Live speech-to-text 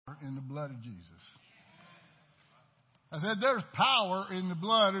in the blood of Jesus. I said, there's power in the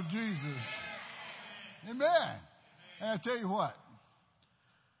blood of Jesus. Amen. And I tell you what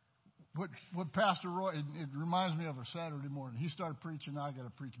Pastor Roy, it reminds me of a Saturday morning. He started preaching, I got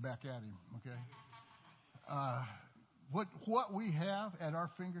to preach back at him, okay? What we have at our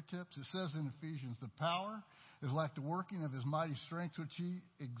fingertips, it says in Ephesians, the power is like the working of his mighty strength, which he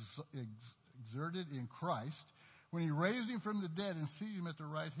exerted in Christ when he raised him from the dead and seated him at the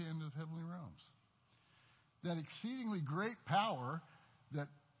right hand of the heavenly realms. That exceedingly great power that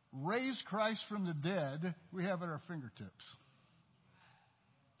raised Christ from the dead, we have at our fingertips.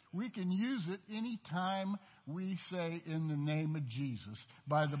 We can use it anytime we say in the name of Jesus,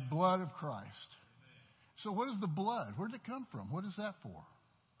 by the blood of Christ. So what is the blood? Where did it come from? What is that for?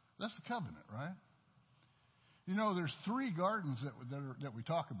 That's the covenant, right? You know, there's 3 gardens that we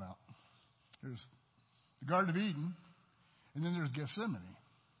talk about. There's the Garden of Eden, and then there's Gethsemane.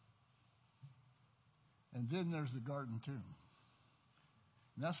 And then there's the garden tomb.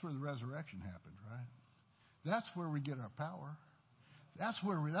 And that's where the resurrection happened, right? That's where we get our power. That's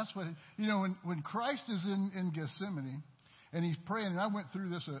what, you know, when Christ is in Gethsemane and he's praying, and I went through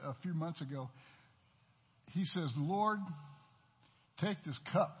this a few months ago, he says, Lord, take this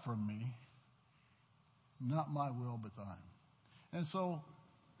cup from me, not my will but thine. And so,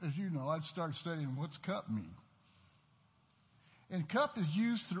 as you know, I'd started studying what's cup mean. And cup is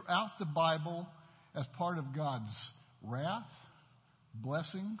used throughout the Bible as part of God's wrath,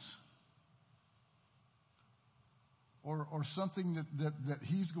 blessings, or something that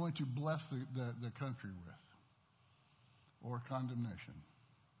he's going to bless the country with, or condemnation.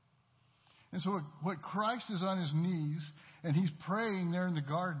 And so what Christ is on his knees, and he's praying there in the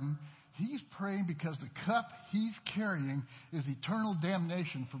garden, he's praying because the cup he's carrying is eternal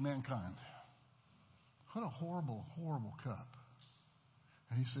damnation for mankind. What a horrible, horrible cup.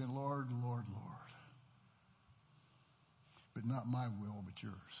 And he's saying, Lord, Lord, Lord, but not my will, but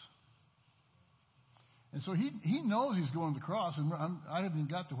yours. And so he knows he's going to the cross, and I haven't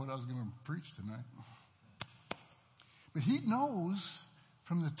even got to what I was going to preach tonight. But he knows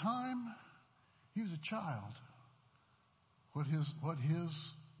from the time he was a child what his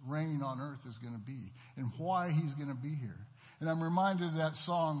reign on earth is going to be and why he's going to be here. And I'm reminded of that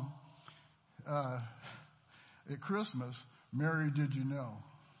song at Christmas, Mary, Did You Know?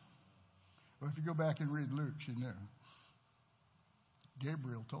 Well, if you go back and read Luke, she knew.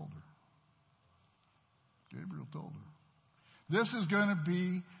 Gabriel told her. Gabriel told her. This is going to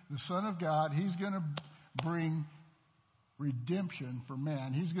be the Son of God. He's going to bring redemption for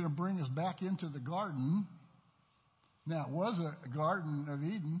man. He's going to bring us back into the garden. Now, it was a Garden of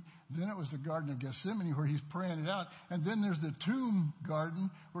Eden. Then it was the Garden of Gethsemane where he's praying it out. And then there's the tomb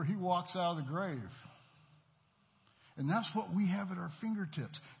garden where he walks out of the grave. And that's what we have at our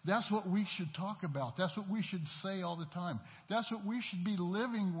fingertips. That's what we should talk about. That's what we should say all the time. That's what we should be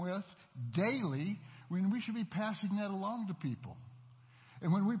living with daily, when we should be passing that along to people.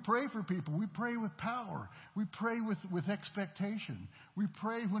 And when we pray for people, we pray with power. We pray with expectation. We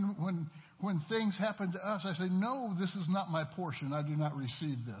pray when things happen to us. I say, no, this is not my portion. I do not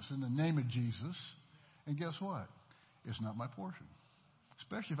receive this in the name of Jesus. And guess what? It's not my portion.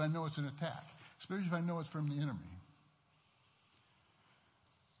 Especially if I know it's an attack. Especially if I know it's from the enemy.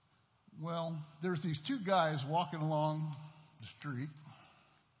 Well, there's these 2 guys walking along the street.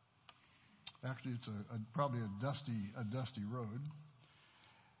 Actually, it's probably a dusty road.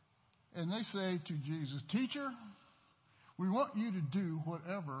 And they say to Jesus, Teacher, we want you to do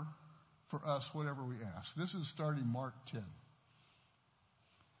whatever for us, whatever we ask. This is starting Mark 10.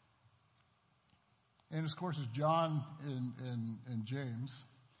 And of course, it's John and James.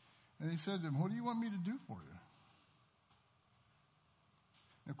 And he said to them, what do you want me to do for you?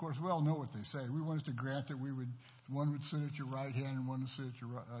 And of course, we all know what they say. We want us to grant that one would sit at your right hand and one would sit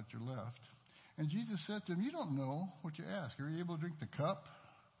at your left. And Jesus said to him, you don't know what you ask. Are you able to drink the cup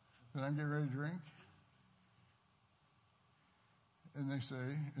that I'm getting ready to drink? And they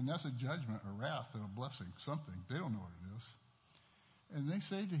say, and that's a judgment, a wrath, and a blessing, something. They don't know what it is. And they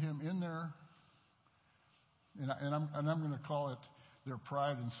say to him in their, and I'm going to call it their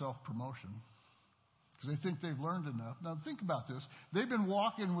pride and self-promotion, because they think they've learned enough. Now think about this. They've been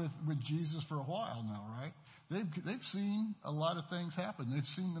walking with Jesus for a while now, right? They've seen a lot of things happen. They've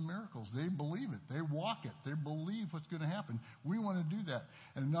seen the miracles. They believe it. They walk it. They believe what's going to happen. We want to do that.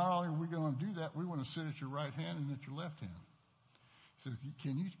 And not only are we going to do that, we want to sit at your right hand and at your left hand. He says,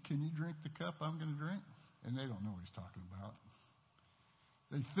 can you drink the cup I'm going to drink? And they don't know what he's talking about.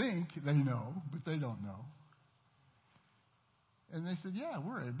 They think they know, but they don't know. And they said, yeah,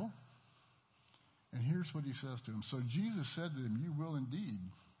 we're able. And here's what he says to them. So Jesus said to them, you will indeed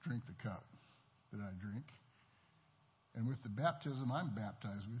drink with the baptism I'm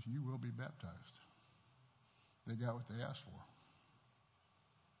baptized with, you will be baptized. They got what they asked for.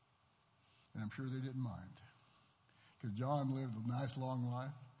 And I'm sure they didn't mind. Because John lived a nice long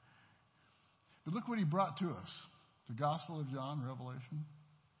life. But look what he brought to us. The Gospel of John, Revelation.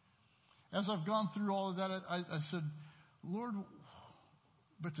 As I've gone through all of that, I said, Lord,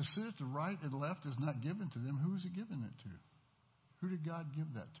 but to sit at the right and left is not given to them. Who is it given it to? Who did God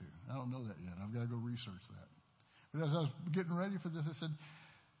give that to? I don't know that yet. I've got to go research that. But as I was getting ready for this, I said,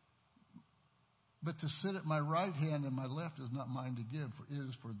 but to sit at my right hand and my left is not mine to give, for it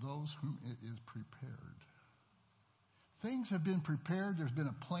is for those whom it is prepared. Things have been prepared. There's been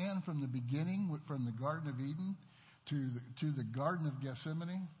a plan from the beginning, from the Garden of Eden to the Garden of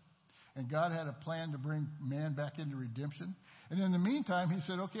Gethsemane. And God had a plan to bring man back into redemption. And in the meantime, he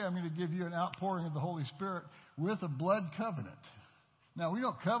said, okay, I'm going to give you an outpouring of the Holy Spirit with a blood covenant. Now, we know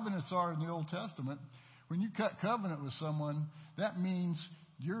what covenants are in the Old Testament. When you cut covenant with someone, that means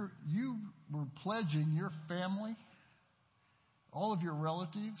you were pledging your family, all of your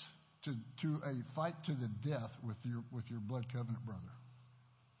relatives, to a fight to the death with your blood covenant brother.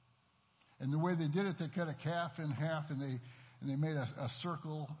 And the way they did it, they cut a calf in half, and they made a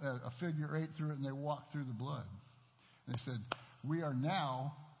circle, a figure 8 through it, and they walked through the blood. And they said, we are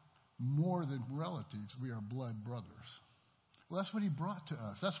now more than relatives. We are blood brothers. Well, that's what he brought to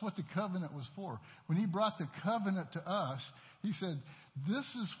us. That's what the covenant was for. When he brought the covenant to us, he said, this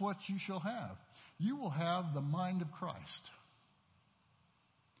is what you shall have. You will have the mind of Christ.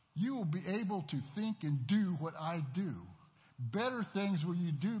 You will be able to think and do what I do. Better things will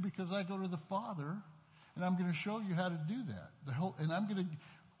you do because I go to the Father, and I'm going to show you how to do that. And I'm going to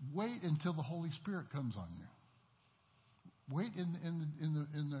wait until the Holy Spirit comes on you. Wait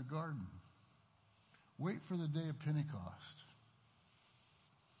in the garden. Wait for the day of Pentecost.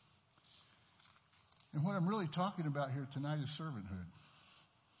 And what I'm really talking about here tonight is servanthood.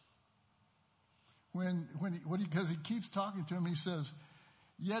 Because he keeps talking to him, he says,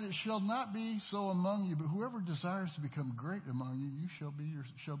 yet it shall not be so among you, but whoever desires to become great among you, you shall be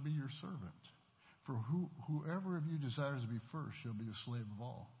your servant. For whoever of you desires to be first shall be the slave of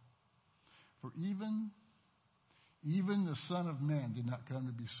all. For even the Son of Man did not come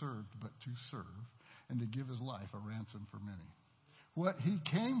to be served, but to serve, and to give his life a ransom for many. What he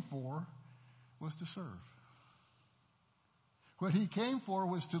came for was to serve. What he came for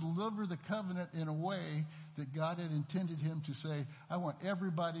was to deliver the covenant in a way that God had intended him to say, I want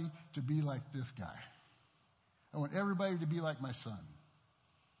everybody to be like this guy. I want everybody to be like my son.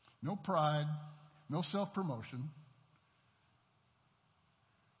 No pride, no self-promotion.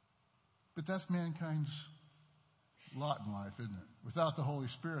 But that's mankind's lot in life, isn't it? Without the Holy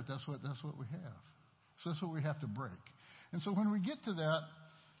Spirit, that's what we have. So that's what we have to break. And so when we get to that,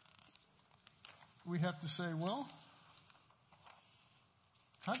 we have to say, well,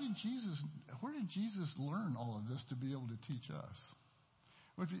 where did Jesus learn all of this to be able to teach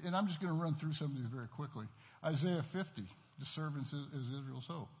us? And I'm just going to run through some of these very quickly. Isaiah 50, the servant is Israel's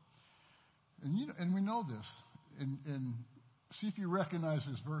hope. And we know this. And see if you recognize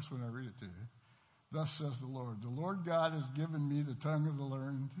this verse when I read it to you. Thus says the Lord God has given me the tongue of the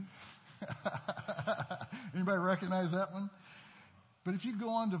learned. Anybody recognize that one? But if you go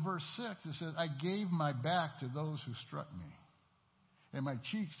on to verse 6, it says, I gave my back to those who struck me, and my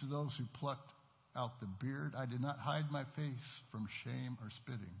cheeks to those who plucked out the beard. I did not hide my face from shame or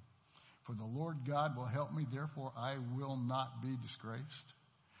spitting. For the Lord God will help me, therefore I will not be disgraced.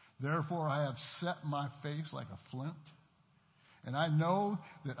 Therefore I have set my face like a flint, and I know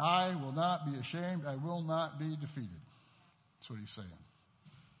that I will not be ashamed. I will not be defeated. That's what he's saying.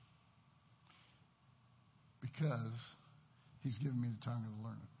 Because he's given me the tongue of the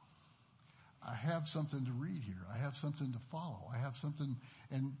learned. I have something to read here. I have something to follow. I have something.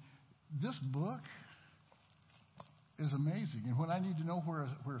 And this book is amazing. And when I need to know where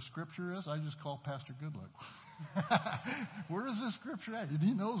a scripture is, I just call Pastor Goodluck. Where is this scripture at? And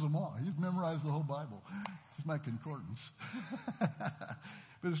he knows them all. He's memorized the whole Bible. He's my concordance.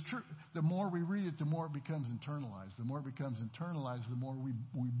 But it's true. The more we read it, the more it becomes internalized. The more it becomes internalized, the more we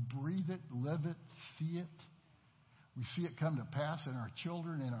breathe it, live it, see it. We see it come to pass in our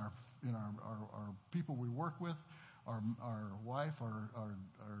children, in our people we work with, our wife, our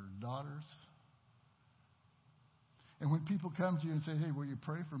daughters. And when people come to you and say, hey, will you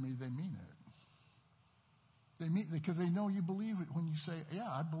pray for me? They mean it. They mean it because they know you believe it when you say, yeah,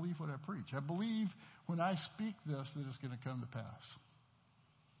 I believe what I preach. I believe when I speak this that it's going to come to pass.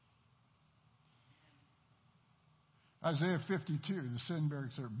 Isaiah 52, the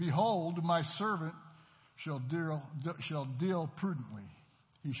sin-bearing servant. Behold, my servant shall deal prudently.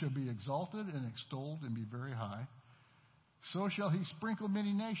 He shall be exalted and extolled and be very high. So shall he sprinkle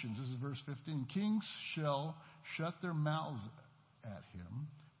many nations. This is verse 15. Kings shall shut their mouths at him,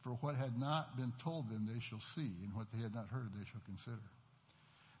 for what had not been told them they shall see, and what they had not heard they shall consider.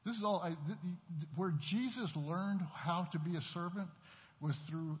 This is all, where Jesus learned how to be a servant was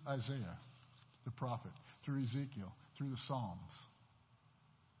through Isaiah, the prophet, through Ezekiel, through the Psalms,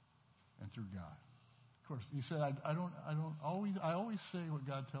 and through God. Of course, he said, I always say what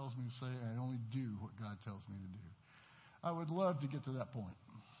God tells me to say, and I only do what God tells me to do. I would love to get to that point.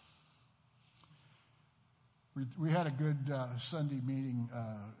 We had a good Sunday meeting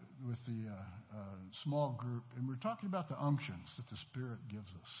with the small group, and we're talking about the unctions that the Spirit gives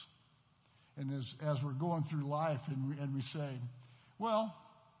us. And as we're going through life, and we say, well,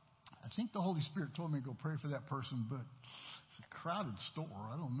 I think the Holy Spirit told me to go pray for that person, but it's a crowded store.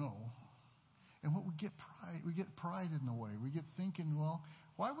 I don't know. And what we get pride in the way. We get thinking, well,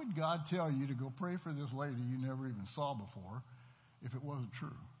 why would God tell you to go pray for this lady you never even saw before if it wasn't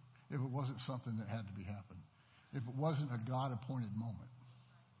true? If it wasn't something that had to be happened? If it wasn't a God-appointed moment?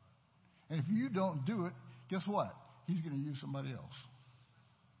 And if you don't do it, guess what? He's going to use somebody else.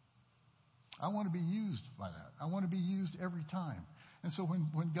 I want to be used by that. I want to be used every time. And so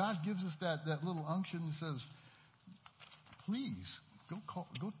when God gives us that little unction and says, please, go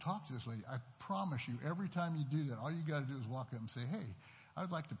talk to this lady. I promise you, every time you do that, all you got to do is walk up and say, hey,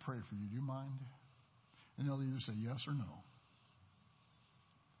 I'd like to pray for you. Do you mind? And they'll either say yes or no.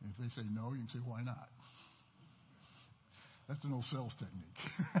 And if they say no, you can say, why not? That's an old sales technique.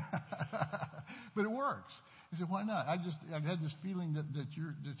 But it works. He said, why not? I've had this feeling that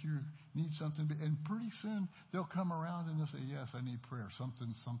you need something. And pretty soon they'll come around and they'll say, yes, I need prayer.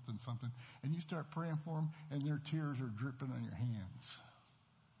 Something. And you start praying for them and their tears are dripping on your hands.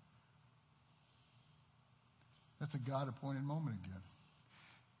 That's a God-appointed moment again.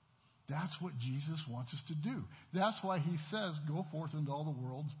 That's what Jesus wants us to do. That's why he says, go forth into all the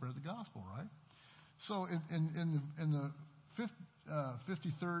world and spread the gospel, right? So in the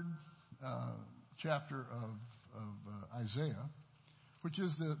 53rd chapter of Isaiah, which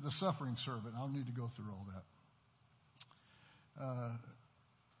is the suffering servant. I don't need to go through all that.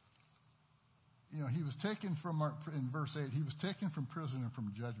 He was taken from, in verse 8, he was taken from prison and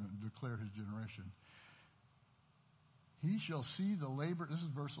from judgment and declared his generation. He shall see the labor, this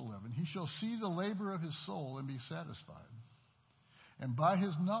is verse 11, he shall see the labor of his soul and be satisfied. And by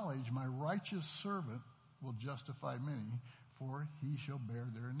his knowledge, my righteous servant will justify many, for he shall bear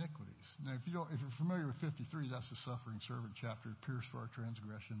their iniquities. Now, if you're familiar with 53, that's the suffering servant chapter. Pierced for our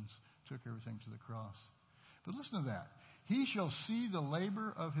transgressions, took everything to the cross. But listen to that. He shall see the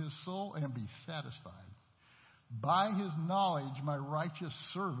labor of his soul and be satisfied. By his knowledge, my righteous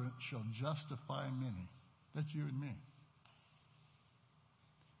servant shall justify many. That's you and me.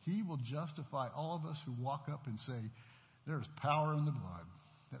 He will justify all of us who walk up and say, there's power in the blood.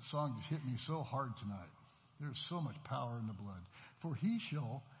 That song just hit me so hard tonight. There's so much power in the blood. For he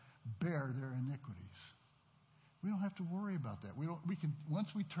shall bear their iniquities. We don't have to worry about that. We can once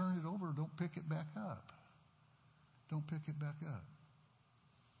we turn it over, don't pick it back up. Don't pick it back up.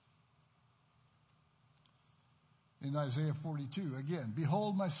 In Isaiah 42, again,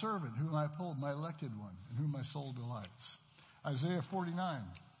 behold my servant whom I uphold, my elected one, in whom my soul delights. Isaiah 49.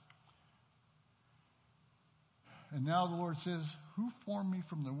 And now the Lord says, who formed me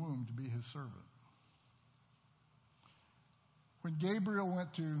from the womb to be his servant? When Gabriel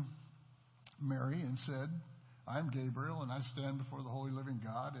went to Mary and said, I'm Gabriel and I stand before the holy living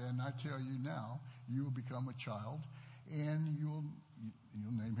God, and I tell you now, you will become a child and you'll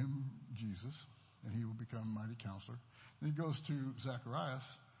name him Jesus, and he will become a mighty counselor. Then he goes to Zacharias,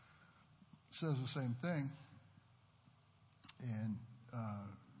 says the same thing, and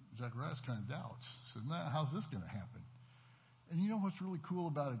Zacharias kind of doubts. Says, nah, how's this going to happen? And you know what's really cool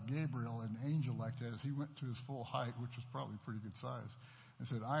about a Gabriel, an angel like that, is he went to his full height, which was probably pretty good size, and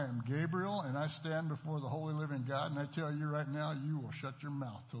said, I am Gabriel, and I stand before the holy living God, and I tell you right now, you will shut your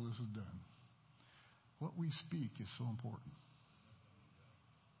mouth till this is done. What we speak is so important.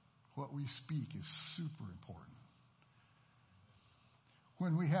 What we speak is super important.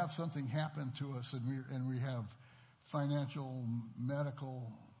 When we have something happen to us and we have financial,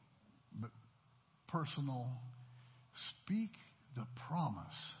 medical, but personal, speak the promise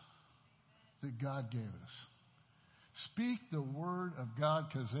that God gave us. Speak the word of God,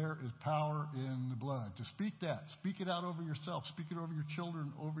 because there is power in the blood. To speak that. Speak it out over yourself. Speak it over your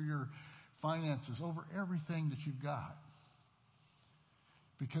children, over your finances, over everything that you've got.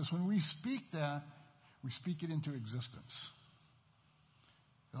 Because when we speak that, we speak it into existence.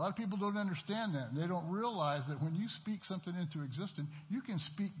 A lot of people don't understand that, and they don't realize that when you speak something into existence, you can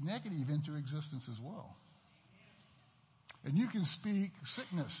speak negative into existence as well. And you can speak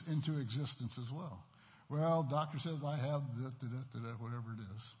sickness into existence as well. Well, doctor says I have whatever it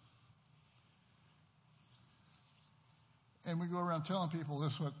is. And we go around telling people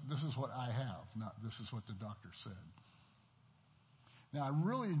this is what I have, not this is what the doctor said. Now, I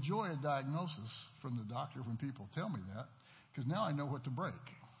really enjoy a diagnosis from the doctor when people tell me that, because now I know what to break.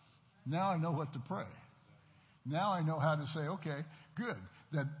 Now I know what to pray. Now I know how to say, okay, good.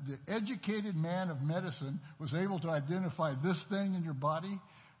 That the educated man of medicine was able to identify this thing in your body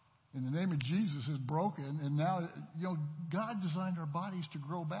in the name of Jesus is broken, and now, God designed our bodies to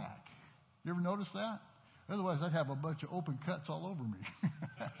grow back. You ever notice that? Otherwise, I'd have a bunch of open cuts all over me.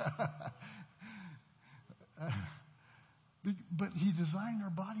 But He designed our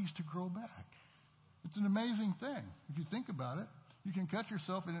bodies to grow back. It's an amazing thing. If you think about it, you can cut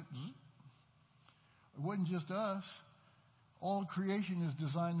yourself and it wasn't just us. All creation is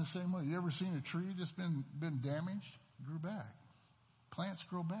designed the same way. You ever seen a tree that's been damaged? It grew back. Plants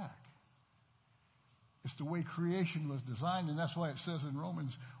grow back. It's the way creation was designed, and that's why it says in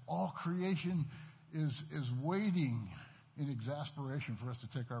Romans, all creation is waiting in exasperation for us to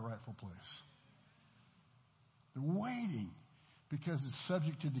take our rightful place. They're waiting because it's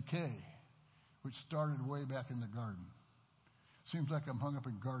subject to decay, which started way back in the garden. Seems like I'm hung up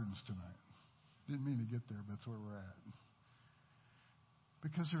in gardens tonight. Didn't mean to get there, but that's where we're at.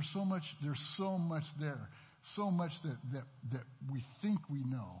 Because there's so much there. So much that we think we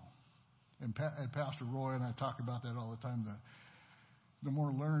know. And Pastor Roy and I talk about that all the time. The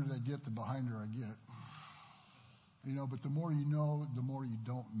more learned I get, the behinder I get. But the more you know, the more you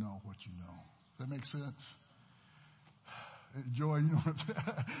don't know what you know. Does that make sense? Joy,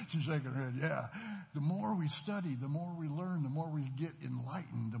 she's shaking her head. Yeah. The more we study, the more we learn, the more we get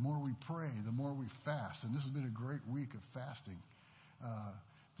enlightened, the more we pray, the more we fast. And this has been a great week of fasting.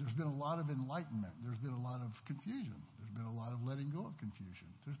 There's been a lot of enlightenment. There's been a lot of confusion. There's been a lot of letting go of confusion.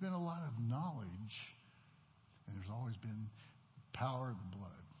 There's been a lot of knowledge. And there's always been power of the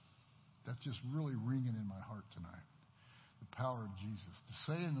blood. That's just really ringing in my heart tonight. The power of Jesus. To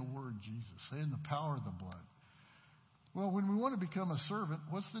say in the word Jesus. Say in the power of the blood. Well, when we want to become a servant,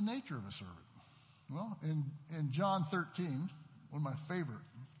 what's the nature of a servant? Well, in John 13, one of my favorite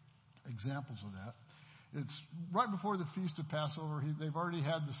examples of that, it's right before the Feast of Passover. They've already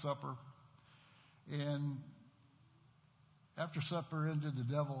had the supper. And after supper ended, the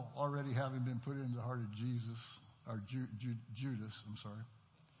devil already having been put into the heart of Judas.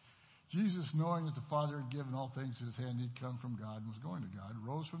 Jesus, knowing that the Father had given all things in His hand, He'd come from God and was going to God,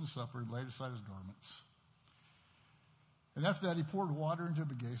 rose from the supper, laid aside His garments. And after that, He poured water into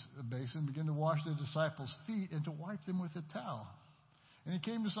a basin, began to wash the disciples' feet and to wipe them with a towel. And He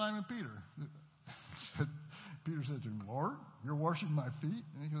came to Simon Peter. Peter said to him, Lord, you're washing my feet?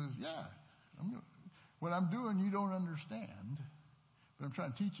 And He goes, yeah. What I'm doing, you don't understand. But I'm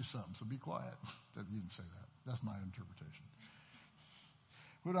trying to teach you something, so be quiet. He didn't say that. That's my interpretation.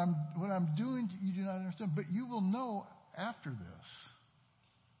 What I'm doing, you do not understand. But you will know after this.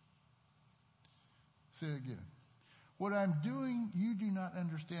 Say it again. What I'm doing, you do not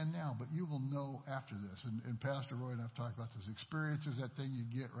understand now, but you will know after this. And Pastor Roy and I have talked about this. Experience is that thing you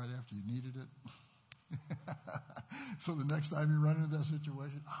get right after you needed it. So the next time you run into that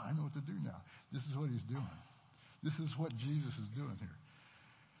situation, I know what to do now. This is what He's doing. This is what Jesus is doing here.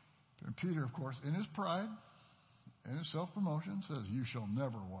 And Peter, of course, in his pride and his self-promotion, says, you shall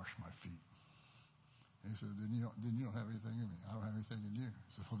never wash my feet. And he said, then you don't have anything in me. I don't have anything in you.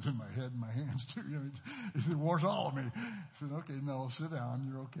 He said, well, then my head and my hands too. He said, wash all of me. I said, okay, no, sit down.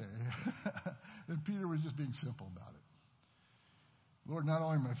 You're okay. And Peter was just being simple about it. Lord, not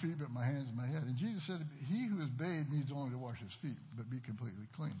only my feet, but my hands and my head. And Jesus said, he who is bathed needs only to wash his feet, but be completely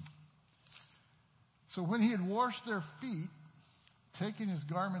clean. So when He had washed their feet, taken His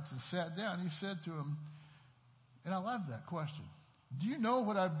garments and sat down, He said to him, and I love that question, do you know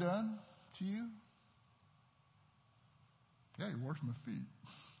what I've done to you? Yeah, you washed my feet.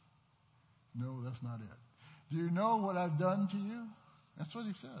 No, that's not it. Do you know what I've done to you? That's what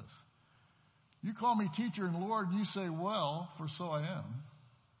He says. You call me teacher and Lord, and you say, well, for so I am.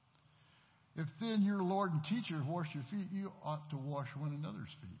 If then your Lord and teacher have washed your feet, you ought to wash one another's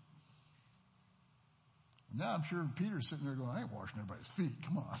feet. Now I'm sure Peter's sitting there going, I ain't washing everybody's feet.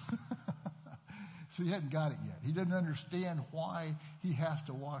 Come on. So he hadn't got it yet. He doesn't understand why he has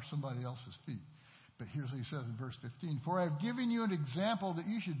to wash somebody else's feet. But here's what he says in verse 15. For I have given you an example that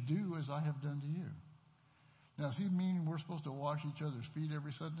you should do as I have done to you. Now, does he mean we're supposed to wash each other's feet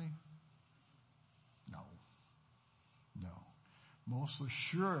every Sunday? No. Most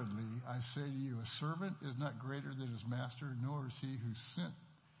assuredly, I say to you, a servant is not greater than his master, nor is he who sent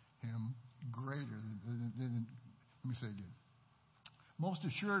him greater than Let me say it again. Most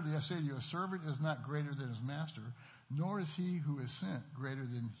assuredly, I say to you, a servant is not greater than his master, nor is he who is sent greater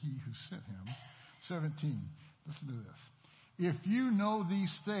than he who sent him. 17. Listen to this. If you know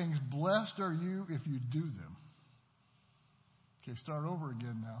these things, blessed are you if you do them. Okay, start over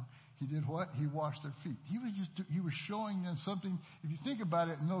again now. He did what? He washed their feet. He was showing them something. If you think about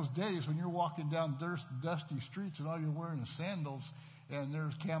it, in those days when you're walking down dusty streets and all you're wearing is sandals, and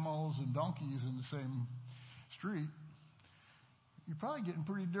there's camels and donkeys in the same street, you're probably getting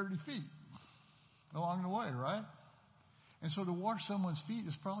pretty dirty feet along the way, right? And so to wash someone's feet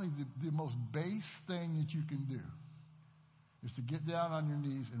is probably the most base thing that you can do, is to get down on your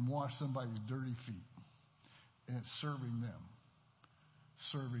knees and wash somebody's dirty feet. And it's serving them.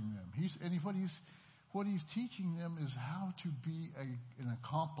 Serving them. What he's teaching them is how to be an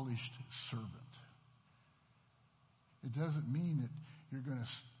accomplished servant. It doesn't mean that you're going to,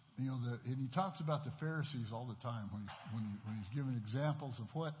 and he talks about the Pharisees all the time when he's giving examples of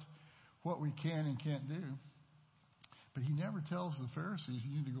what we can and can't do. But he never tells the Pharisees,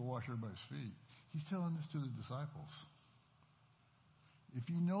 you need to go wash everybody's feet. He's telling this to the disciples. If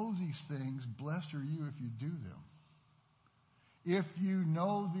you know these things, blessed are you if you do them. If you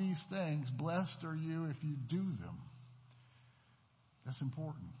know these things, blessed are you if you do them. That's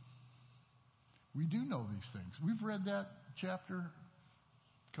important. We do know these things. We've read that chapter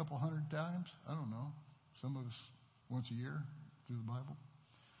a couple hundred times. I don't know. Some of us once a year through the Bible.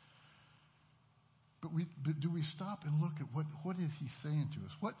 But do we stop and look at what is he saying to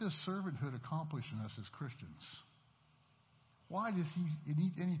us? What does servanthood accomplish in us as Christians? Why does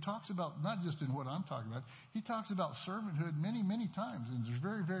and he talks about, not just in what I'm talking about, he talks about servanthood many, many times. And there's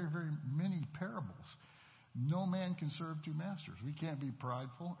very, very, very many parables. No man can serve two masters. We can't be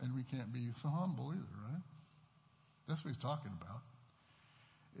prideful and we can't be so humble either, right? That's what he's talking about.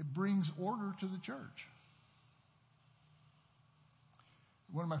 It brings order to the church.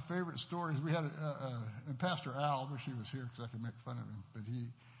 One of my favorite stories, we had and Pastor Al, I wish he was here because I could make fun of him, but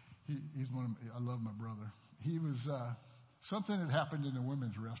he's one of I love my brother. He was something had happened in the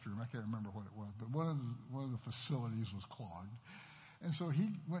women's restroom. I can't remember what it was, but one of the facilities was clogged, and so he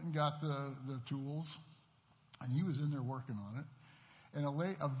went and got the tools, and he was in there working on it. And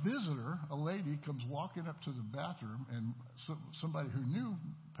a visitor, a lady, comes walking up to the bathroom, and somebody who knew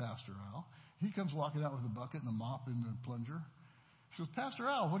Pastor Al, he comes walking out with a bucket and a mop and a plunger. She goes, Pastor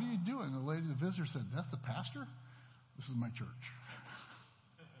Al, what are you doing? The visitor said, that's the pastor? This is my church.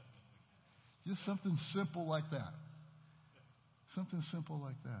 Just something simple like that. Something simple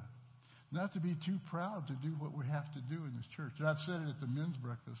like that. Not to be too proud to do what we have to do in this church. And I've said it at the men's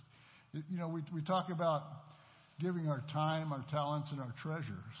breakfast. We talk about giving our time, our talents, and our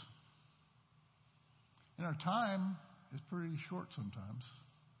treasures. And our time is pretty short sometimes.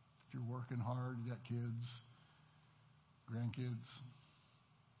 If you're working hard, you got kids, grandkids.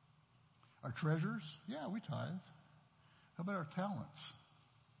 Our treasures, yeah, we tithe. How about our talents?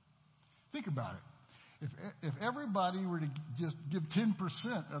 Think about it. If everybody were to just give 10%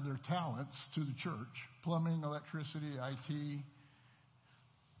 of their talents to the church, plumbing, electricity,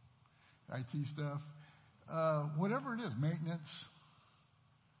 IT stuff, whatever it is, maintenance,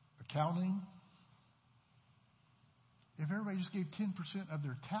 accounting, if everybody just gave 10% of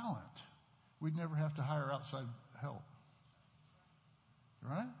their talent, we'd never have to hire outside help.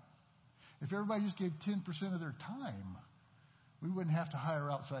 Right? If everybody just gave 10% of their time, we wouldn't have to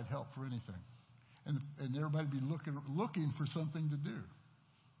hire outside help for anything. And everybody would be looking for something to do.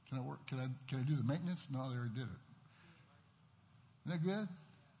 Can I work? Can I do the maintenance? No, they already did it. Isn't that good?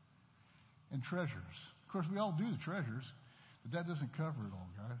 And treasures. Of course, we all do the treasures, but that doesn't cover it all,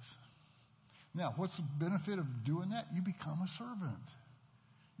 guys. Now, what's the benefit of doing that? You become a servant.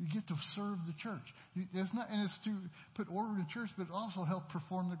 You get to serve the church. It's to put order in church, but also help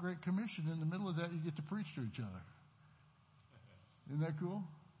perform the Great Commission. In the middle of that, you get to preach to each other. Isn't that cool?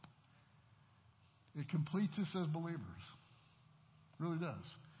 It completes us as believers. It really does.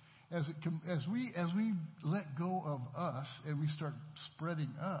 As we let go of us and we start spreading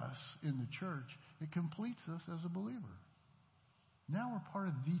us in the church, it completes us as a believer. Now we're part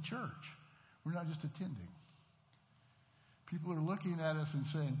of the church. We're not just attending. People are looking at us and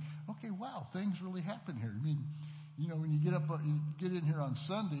saying, okay, wow, things really happen here. I mean, when you get in here on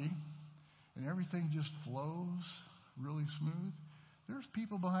Sunday and everything just flows really smooth, there's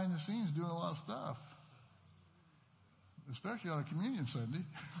people behind the scenes doing a lot of stuff. Especially on a communion Sunday.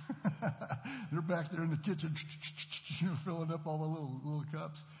 They're back there in the kitchen, filling up all the little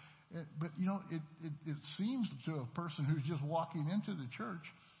cups. But, it seems to a person who's just walking into the church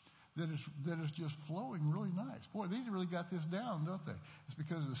that is just flowing really nice. Boy, they really got this down, don't they? It's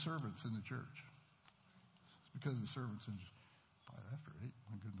because of the servants in the church. It's because the servants in 5 after 8.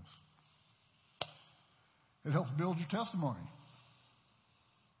 My goodness. It helps build your testimony.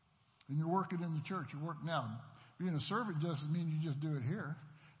 And you're working in the church. You're working now. Being a servant doesn't mean you just do it here.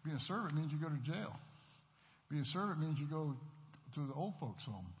 Being a servant means you go to jail. Being a servant means you go to the old folks'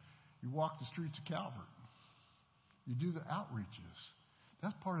 home. You walk the streets of Calvert. You do the outreaches.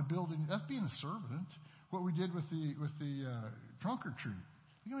 That's part of building. That's being a servant. What we did with the trunk or treat.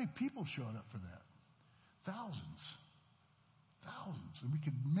 Look how many people showed up for that. Thousands. And we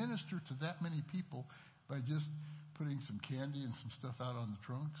could minister to that many people by just putting some candy and some stuff out on the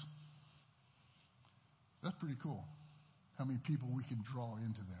trunks. That's pretty cool. How many people we can draw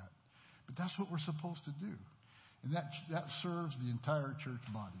into that. But that's what we're supposed to do. And that serves the entire church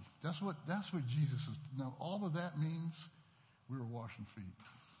body. That's what Jesus is. Now, all of that means we were washing feet.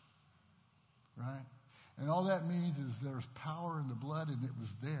 Right? And all that means is there's power in the blood, and it was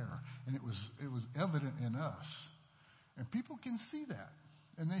there. And it was evident in us. And people can see that.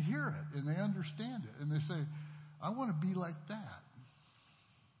 And they hear it. And they understand it. And they say, I want to be like that.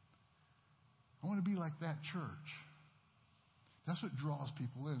 I want to be like that church. That's what draws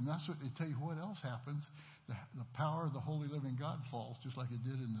people in. And that's what they tell you what else happens. The power of the Holy Living God falls just like it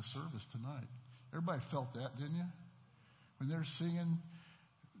did in the service tonight. Everybody felt that, didn't you? When they're singing,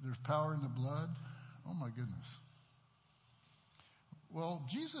 there's power in the blood. Oh, my goodness. Well,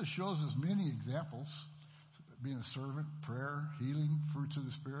 Jesus shows us many examples. Being a servant, prayer, healing, fruits of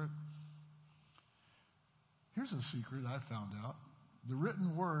the Spirit. Here's a secret I found out. The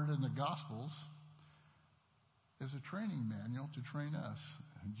written word in the Gospels is a training manual to train us.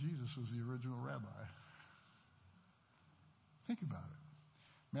 And Jesus was the original rabbi. Think about it.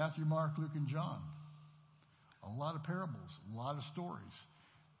 Matthew, Mark, Luke, and John. A lot of parables, a lot of stories.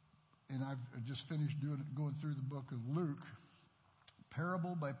 And I've just finished going through the book of Luke,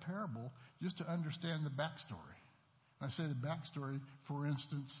 parable by parable, just to understand the backstory. I say the backstory, for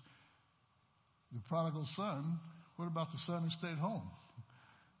instance, the prodigal son. What about the son who stayed home?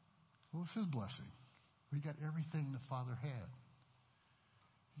 What was his blessing? He got everything the father had.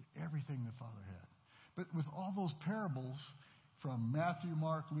 Everything the father had. But with all those parables from Matthew,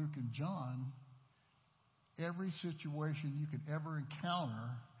 Mark, Luke, and John, every situation you could ever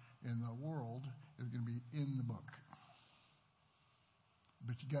encounter in the world is going to be in the book.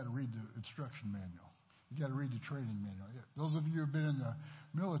 But you got to read the instruction manual. You got to read the training manual. Those of you who have been in the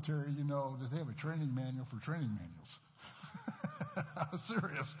military, you know that they have a training manual for training manuals. I'm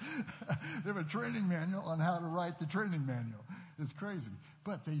serious. They have a training manual on how to write the training manual. It's crazy.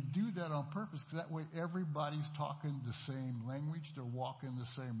 But they do that on purpose because that way everybody's talking the same language. They're walking the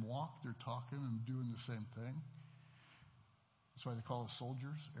same walk. They're talking and doing the same thing. That's why they call us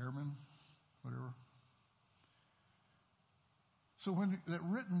soldiers, airmen, whatever. So when that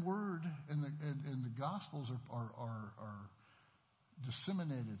written word and the Gospels are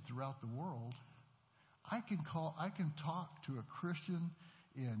disseminated throughout the world, I can talk to a Christian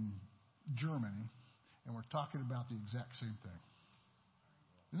in Germany, and we're talking about the exact same thing.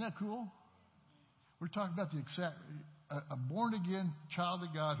 Isn't that cool? We're talking about the exact a born again child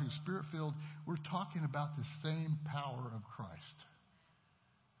of God who's spirit filled. We're talking about the same power of Christ.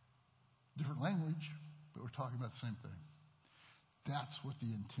 Different language, but we're talking about the same thing. That's what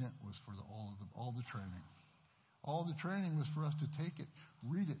the intent was for all the training. All the training was for us to take it,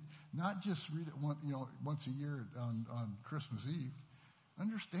 read it, not just read it once a year on Christmas Eve.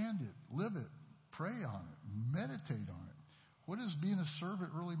 Understand it, live it, pray on it, meditate on it. What does being a servant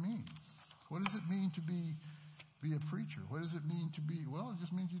really mean? What does it mean to be a preacher? What does it mean to be? Well, it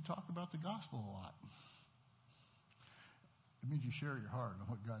just means you talk about the gospel a lot. It means you share your heart on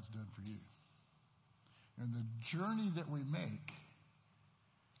what God's done for you. And the journey that we make,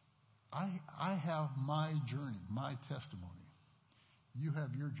 I have my journey, my testimony. You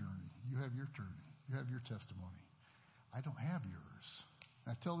have your journey. You have your journey. You have your testimony. I don't have yours.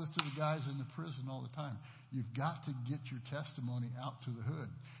 I tell this to the guys in the prison all the time. You've got to get your testimony out to the hood.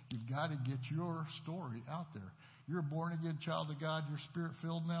 You've got to get your story out there. You're a born-again child of God. You're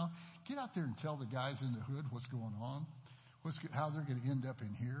spirit-filled now. Get out there and tell the guys in the hood what's going on, how they're going to end up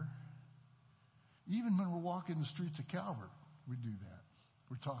in here. Even when we're walking the streets of Calvert, we do that.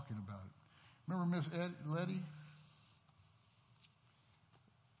 We're talking about it. Remember Miss Letty?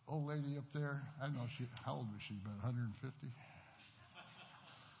 Old lady up there. I don't know how old was she? About 150.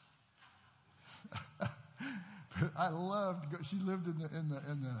 But I loved. She lived in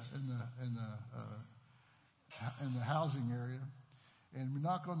the housing area, and we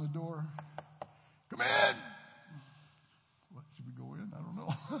knock on the door. Come in. What, should we go in? I don't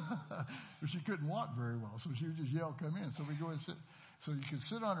know. But she couldn't walk very well, so she would just yell, "Come in." So we go and sit. So you could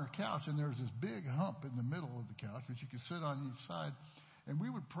sit on her couch, and there was this big hump in the middle of the couch, but you could sit on each side. And we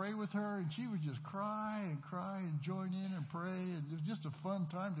would pray with her, and she would just cry and join in and pray. And it was just a fun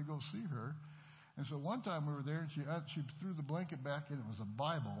time to go see her. And so one time we were there, and she threw the blanket back, and it was a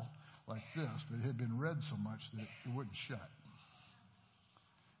Bible like this, but it had been read so much that it wouldn't shut.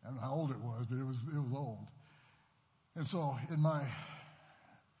 I don't know how old it was, but it was old. And so I don't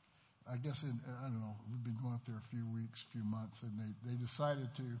know, we've been going up there a few weeks, few months, and they decided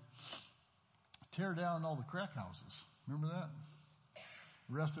to tear down all the crack houses. Remember that?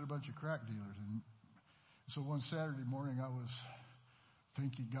 Arrested a bunch of crack dealers. And so one Saturday morning I was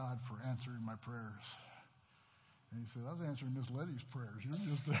thanking God for answering my prayers. And he said, I was answering Miss Letty's prayers. You were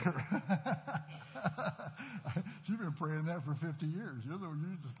just there. She's been praying that for 50 years. You're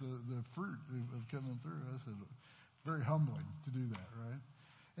just the fruit of coming through. I said, very humbling to do that, right?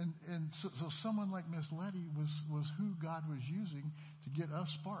 And so someone like Miss Letty was who God was using to get us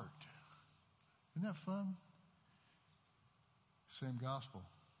sparked. Isn't that fun? Same gospel.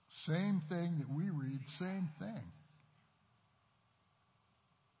 Same thing that we read, same thing.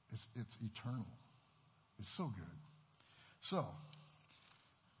 It's eternal. It's so good. So,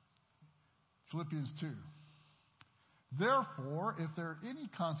 Philippians 2. Therefore, if there is any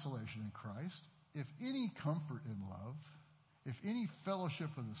consolation in Christ, if any comfort in love, if any fellowship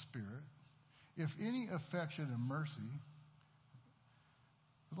of the Spirit, if any affection and mercy,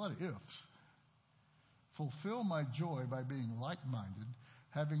 there's a lot of ifs. Fulfill my joy by being like-minded,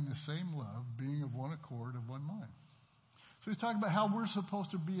 having the same love, being of one accord, of one mind. So he's talking about how we're supposed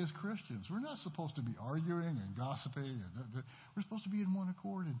to be as Christians. We're not supposed to be arguing and gossiping. We're supposed to be in one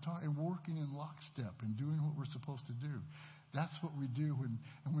accord and working in lockstep and doing what we're supposed to do. That's what we do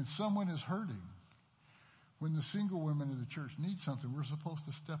when someone is hurting. When the single women of the church need something, we're supposed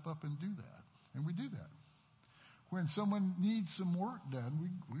to step up and do that. And we do that. When someone needs some work done,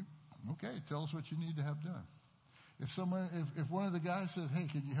 okay, tell us what you need to have done. If one of the guys says, hey,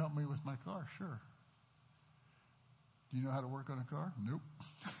 can you help me with my car? Sure. Do you know how to work on a car? Nope.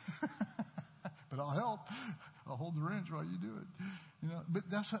 But I'll help. I'll hold the wrench while you do it. But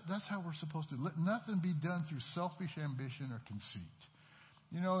that's how we're supposed to. Let nothing be done through selfish ambition or conceit.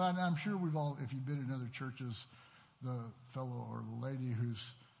 And I'm sure we've all, if you've been in other churches, the fellow or the lady who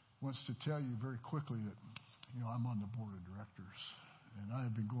wants to tell you very quickly that, I'm on the board of directors, and I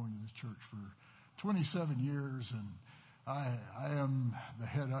have been going to this church for 27 years, and I am the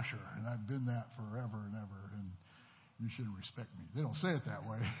head usher, and I've been that forever and ever, and you should respect me. They don't say it that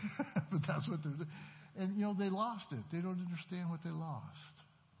way, but that's what they're doing. And, they lost it. They don't understand what they lost.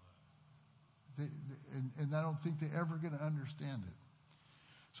 And I don't think they're ever going to understand it.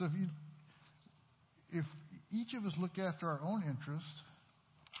 So if each of us look after our own interest,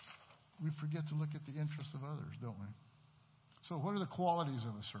 we forget to look at the interests of others, don't we? So what are the qualities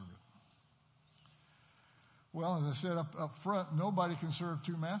of a servant? Well, as I said up front, nobody can serve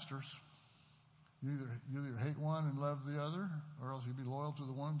two masters. You either hate one and love the other, or else you be loyal to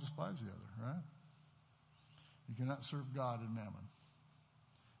the one and despise the other, right? You cannot serve God and mammon.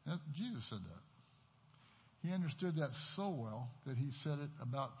 And Jesus said that. He understood that so well that he said it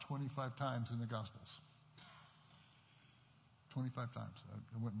about 25 times in the Gospels. 25 times.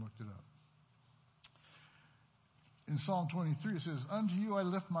 I went and looked it up. In Psalm 23, it says, unto you I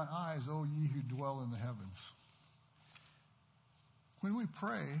lift my eyes, O ye who dwell in the heavens. When we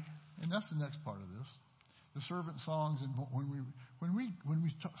pray, and that's the next part of this, the servant songs, and when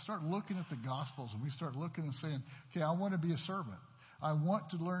we start looking at the Gospels and we start looking and saying, okay, I want to be a servant. I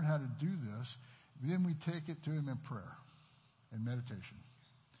want to learn how to do this. Then we take it to him in prayer and meditation.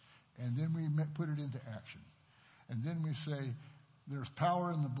 And then we put it into action. And then we say, there's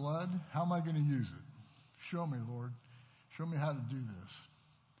power in the blood. How am I going to use it? Show me, Lord. Show me how to do this.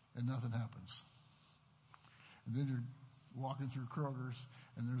 And nothing happens. And then you're walking through Kroger's,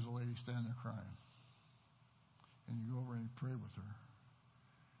 and there's a lady standing there crying. And you go over and you pray with her.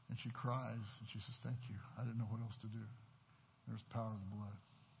 And she cries, and she says, thank you. I didn't know what else to do. There's power in the blood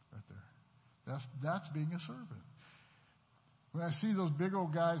right there. That's being a servant. When I see those big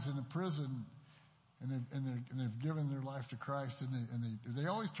old guys in the prison, and they've given their life to Christ, and they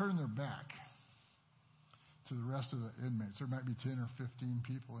always turn their back to the rest of the inmates. There might be 10 or 15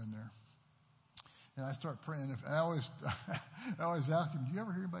 people in there. And I start praying. I always ask them, do you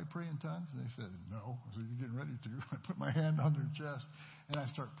ever hear anybody pray in tongues? And they said, no. I said, you're getting ready to. I put my hand on their chest, and I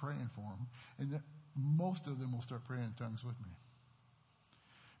start praying for them. And most of them will start praying in tongues with me.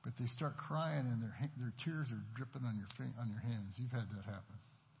 But they start crying, and their tears are dripping on your hands. You've had that happen.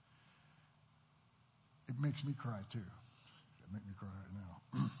 It makes me cry, too. It makes me cry right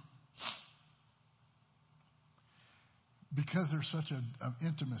now. Because there's such an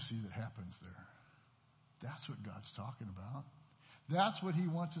intimacy that happens there. That's what God's talking about. That's what he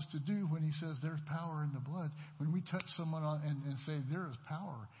wants us to do when he says there's power in the blood. When we touch someone and say there is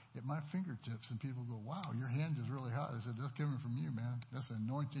power at my fingertips, and people go, wow, your hand is really hot. I said, that's coming from you, man. That's an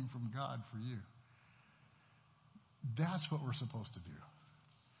anointing from God for you. That's what we're supposed to do.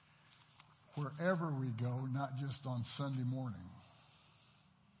 Wherever we go, not just on Sunday morning.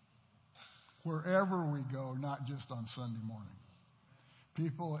 Wherever we go, not just on Sunday morning.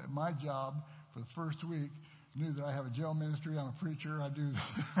 People at my job for the first week knew that I have a jail ministry. I'm a preacher. I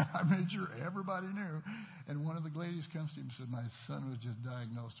made sure everybody knew. And one of the ladies comes to him and said, my son was just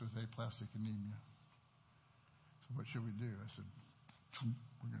diagnosed with aplastic anemia. So what should we do? I said,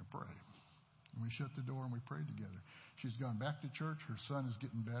 we're going to pray. And we shut the door and we prayed together. She's gone back to church. Her son is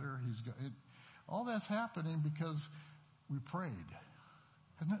getting better. All that's happening because we prayed.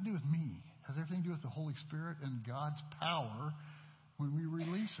 It has nothing to do with me. It has everything to do with the Holy Spirit and God's power when we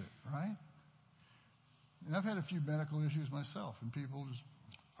release it, right? And I've had a few medical issues myself, and people just,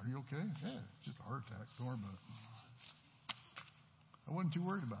 are you okay? Yeah, it's just a heart attack. Don't worry about it. I wasn't too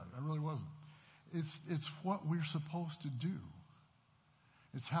worried about it. I really wasn't. It's what we're supposed to do.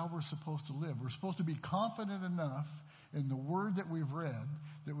 It's how we're supposed to live. We're supposed to be confident enough in the word that we've read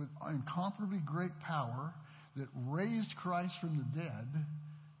that with incomparably great power that raised Christ from the dead,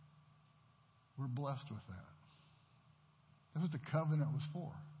 we're blessed with that. That's what the covenant was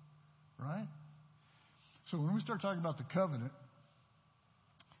for, right? So when we start talking about the covenant,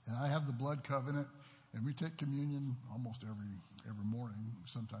 and I have the blood covenant, and we take communion almost every morning.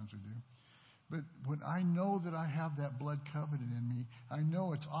 Sometimes we do. But when I know that I have that blood covenant in me, I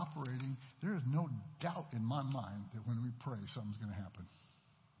know it's operating. There is no doubt in my mind that when we pray, something's going to happen.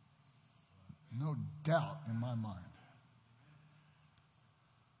 No doubt in my mind.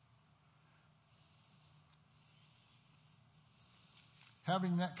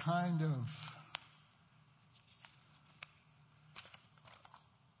 Having that kind of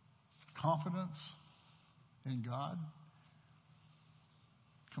confidence in God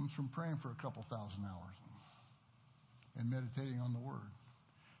comes from praying for a couple thousand hours and meditating on the Word,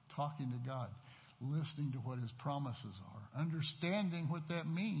 talking to God, listening to what His promises are, understanding what that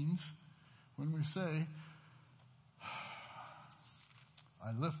means when we say,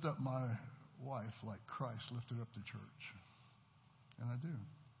 I lift up my wife like Christ lifted up the church. And I do.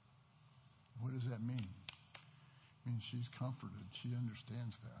 What does that mean? It means she's comforted. She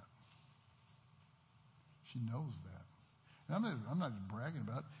understands that. She knows that. And I'm not just bragging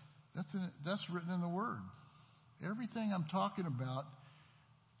about it. That's written in the Word. Everything I'm talking about,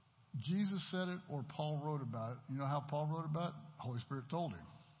 Jesus said it or Paul wrote about it. You know how Paul wrote about it? The Holy Spirit told him.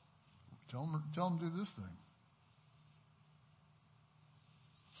 Tell him to do this thing.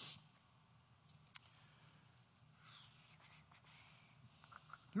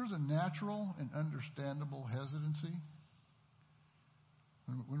 There's a natural and understandable hesitancy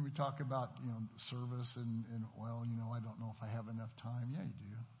when we talk about, service and I don't know if I have enough time. Yeah, you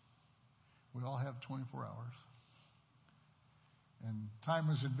do. We all have 24 hours. And time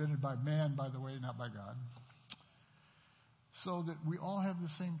was invented by man, by the way, not by God. So that we all have the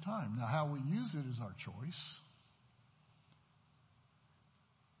same time. Now, how we use it is our choice.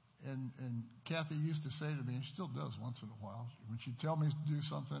 And Kathy used to say to me, and she still does once in a while, when she'd tell me to do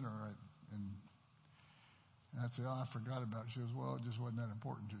something, and I'd say, I forgot about it. She goes, well, it just wasn't that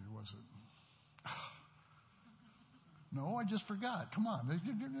important to you, was it? No, I just forgot. Come on. It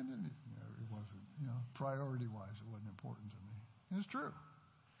wasn't. Priority-wise, it wasn't important to me. And it's true.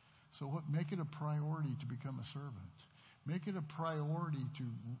 So make it a priority to become a servant. Make it a priority to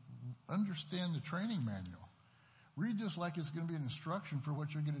understand the training manual. Read this like it's going to be an instruction for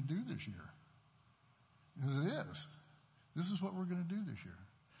what you're going to do this year. Because it is. This is what we're going to do this year.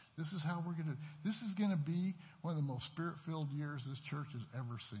 This is how we're going to. This is going to be one of the most spirit-filled years this church has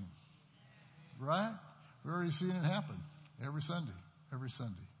ever seen. Right? We're already seeing it happen every Sunday. Every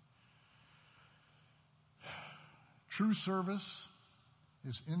Sunday. True service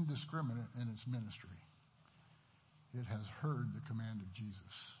is indiscriminate in its ministry. It has heard the command of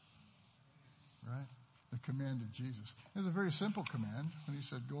Jesus. Right? The command of Jesus. It's a very simple command when He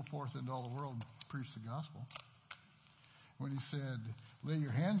said, go forth into all the world and preach the gospel. When He said, lay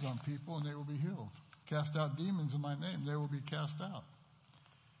your hands on people and they will be healed. Cast out demons in my name, they will be cast out.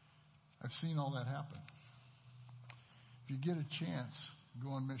 I've seen all that happen. If you get a chance,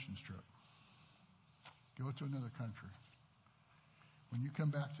 go on missions trip. Go to another country. When you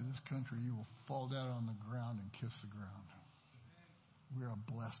come back to this country, you will fall down on the ground and kiss the ground. We're a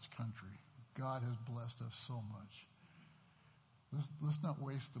blessed country. God has blessed us so much. Let's not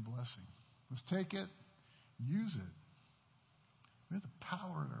waste the blessing. Let's take it, use it, We have the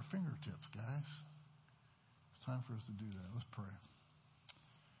power at our fingertips, guys. It's time for us to do that. Let's pray.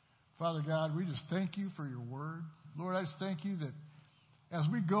 Father God, we just thank you for your word. Lord, I just thank you that as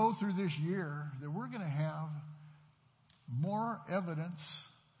we go through this year, that we're going to have more evidence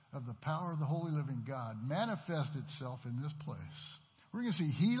of the power of the Holy Living God manifest itself in this place. We're going to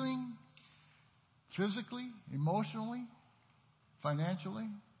see healing physically, emotionally, financially.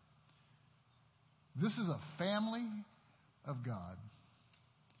 This is a family of God.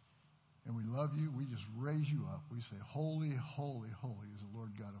 And we love you. We just raise you up. We say, holy, holy, holy is the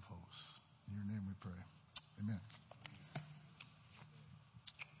Lord God of hosts. In your name we pray. Amen.